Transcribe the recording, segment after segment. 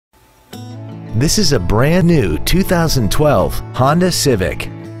This is a brand new 2012 Honda Civic.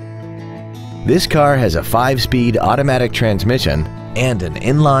 This car has a 5-speed automatic transmission and an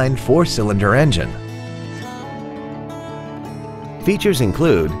inline 4-cylinder engine. Features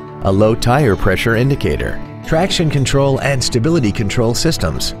include a low tire pressure indicator, traction control and stability control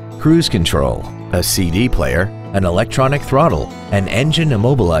systems, cruise control, a CD player, an electronic throttle, an engine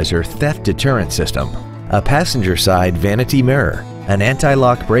immobilizer theft deterrent system, a passenger side vanity mirror, an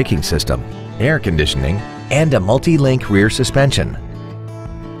anti-lock braking system, air conditioning, and a multi-link rear suspension.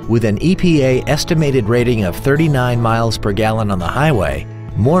 With an EPA estimated rating of 39 miles per gallon on the highway,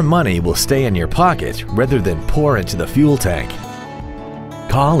 more money will stay in your pocket rather than pour into the fuel tank.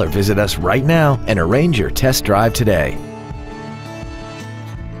 Call or visit us right now and arrange your test drive today.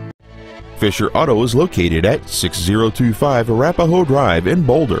 Fisher Auto is located at 6025 Arapahoe Drive in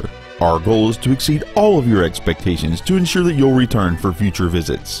Boulder. Our goal is to exceed all of your expectations to ensure that you'll return for future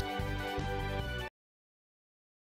visits.